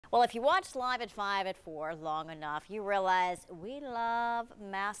Well, if you watched Live at 5 at 4 long enough, you realize we love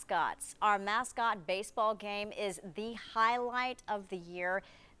mascots. Our mascot baseball game is the highlight of the year.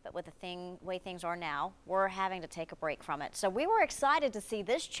 But with the way things are now, we're having to take a break from it. So we were excited to see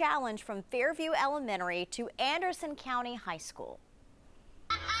this challenge from Fairview Elementary to Anderson County High School.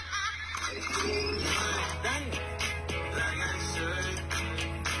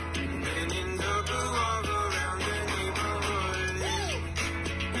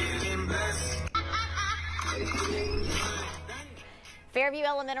 Fairview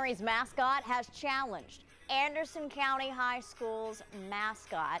Elementary's mascot has challenged Anderson County High School's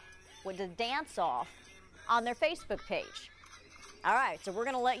mascot with a dance-off on their Facebook page. All right, so we're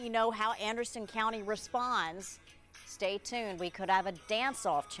going to let you know how Anderson County responds. Stay tuned. We could have a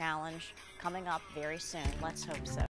dance-off challenge coming up very soon. Let's hope so.